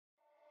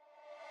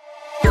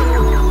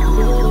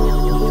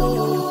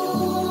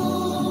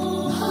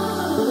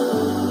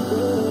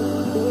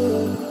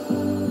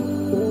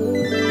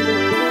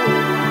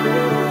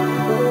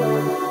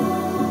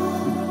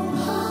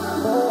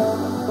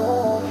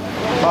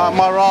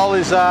My role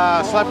is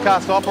slab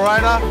cast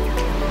operator.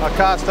 I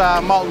cast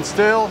molten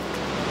steel.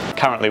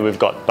 Currently we've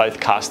got both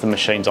caster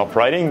machines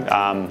operating.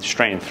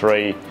 Strand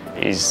 3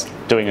 is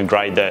doing a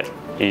grade that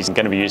is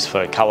going to be used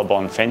for colour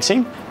bond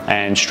fencing,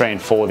 and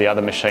Strand 4, the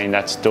other machine,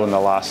 that's doing the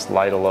last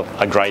ladle of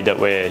a grade that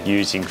we're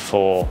using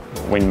for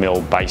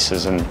windmill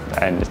bases, and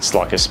it's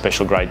like a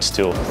special grade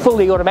steel.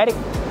 Fully automatic.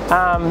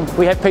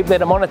 We have people there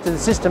to monitor the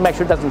system, make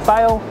sure it doesn't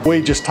fail.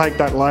 We just take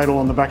that ladle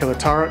on the back of the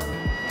turret,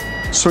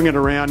 swing it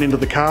around into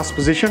the cast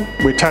position.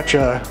 We attach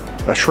a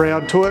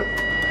shroud to it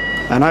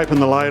and open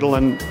the ladle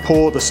and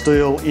pour the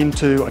steel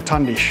into a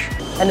tundish.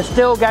 And the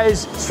steel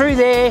goes through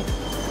there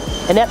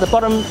and out the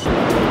bottom.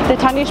 The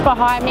tundish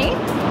behind me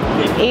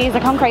is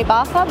a concrete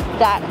bar slab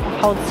that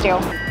holds steel.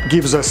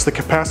 Gives us the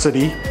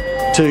capacity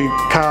to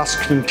cast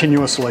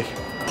continuously.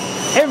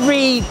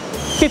 Every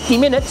 50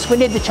 minutes we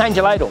need to change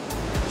a ladle.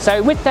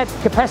 So with that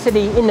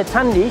capacity in the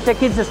tundish, that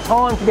gives us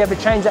time to be able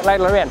to change that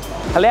ladle around.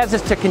 Allows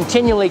us to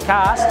continually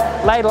cast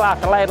ladle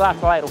after ladle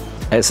after ladle.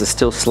 As the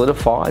steel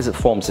solidifies, it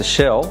forms a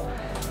shell,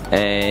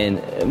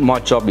 and my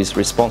job is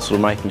responsible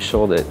for making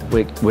sure that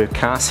we're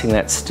casting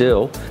that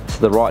steel to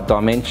the right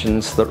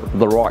dimensions, the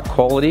right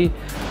quality.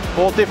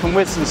 All different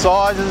widths and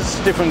sizes,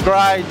 different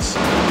grades.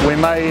 We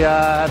may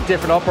have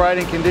different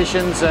operating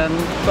conditions, and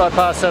I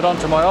pass that on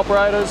to my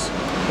operators,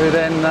 who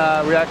then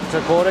react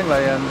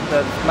accordingly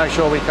and make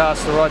sure we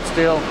cast the right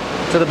steel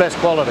to the best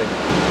quality.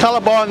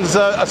 Colour bond's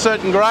a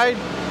certain grade,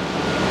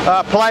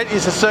 plate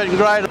is a certain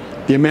grade.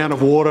 The amount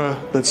of water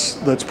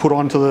that's put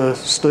onto the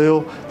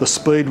steel, the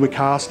speed we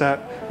cast at,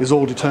 is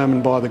all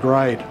determined by the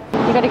grade.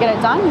 You've got to get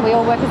it done. We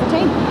all work as a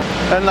team.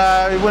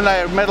 And when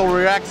the metal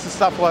reacts and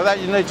stuff like that,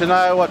 you need to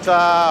know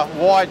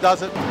why it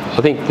does it.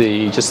 I think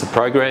just the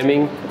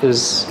programming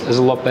is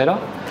a lot better.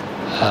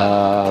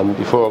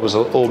 Before it was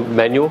all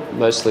manual,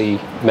 mostly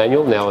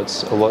manual. Now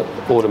it's a lot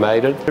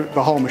automated.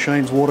 The whole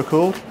machine's water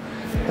cooled,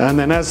 and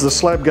then as the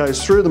slab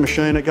goes through the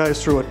machine, it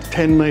goes through a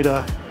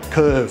 10-metre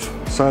curve.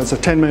 So it's a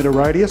 10-metre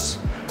radius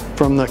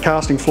from the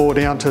casting floor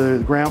down to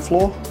the ground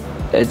floor.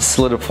 It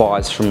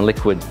solidifies from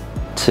liquid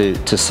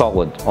to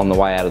solid on the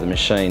way out of the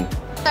machine.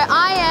 So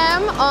I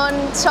am on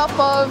top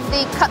of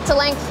the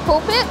cut-to-length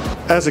pulpit.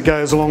 As it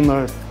goes along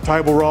the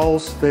table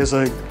rolls, there's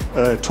a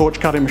torch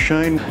cutting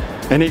machine,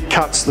 and it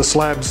cuts the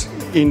slabs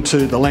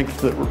into the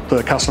length that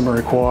the customer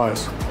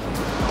requires.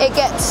 It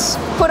gets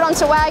put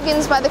onto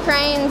wagons by the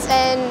cranes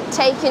and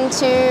taken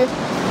to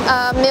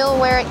a mill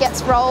where it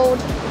gets rolled.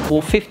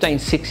 Well,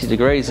 1560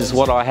 degrees is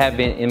what I have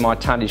in my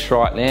tundish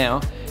right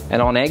now,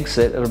 and on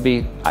exit it'll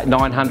be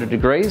 900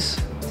 degrees,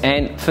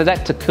 and for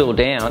that to cool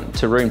down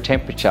to room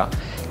temperature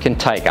can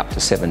take up to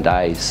 7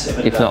 days,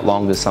 if not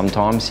longer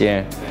sometimes,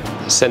 yeah.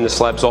 Send the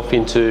slabs off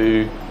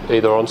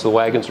either onto the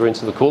wagons or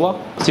into the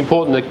cooler. It's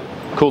important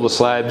to cool the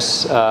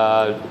slabs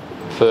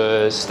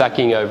for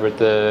stacking over at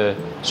the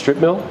strip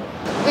mill.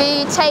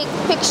 We take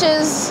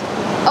pictures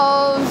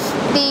of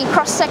the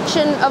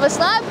cross-section of a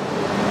slab.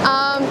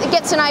 It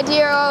gets an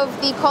idea of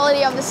the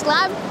quality of the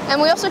slab,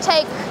 and we also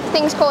take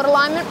things called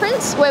alignment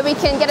prints, where we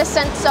can get a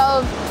sense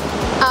of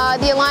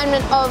the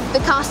alignment of the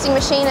casting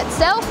machine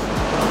itself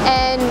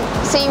and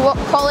see what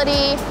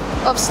quality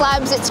of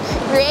slabs it's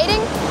creating.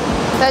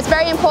 So it's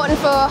very important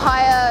for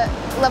higher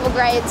level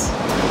grades.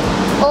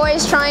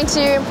 Always trying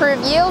to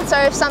improve yield, so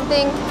if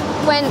something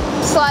went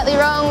slightly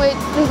wrong, we'd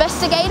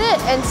investigate it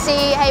and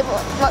see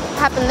what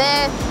happened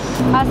there.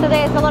 So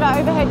there's a lot of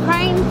overhead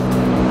cranes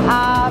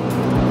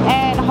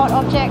and hot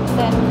objects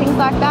and things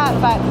like that,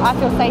 but I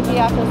feel safe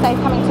here, I feel safe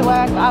coming to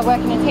work. I work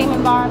in a team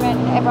environment,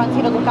 everyone's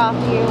here to look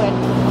after you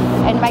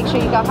and make sure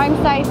you go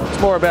home safe.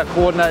 It's more about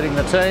coordinating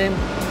the team,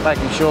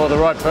 making sure the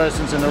right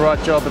person's in the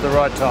right job at the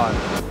right time.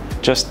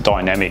 Just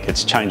dynamic,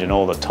 it's changing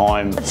all the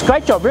time. It's a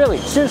great job, really,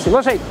 seriously.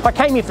 I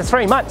came here for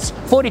 3 months,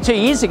 42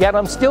 years ago, and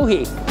I'm still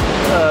here.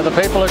 The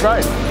people are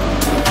great.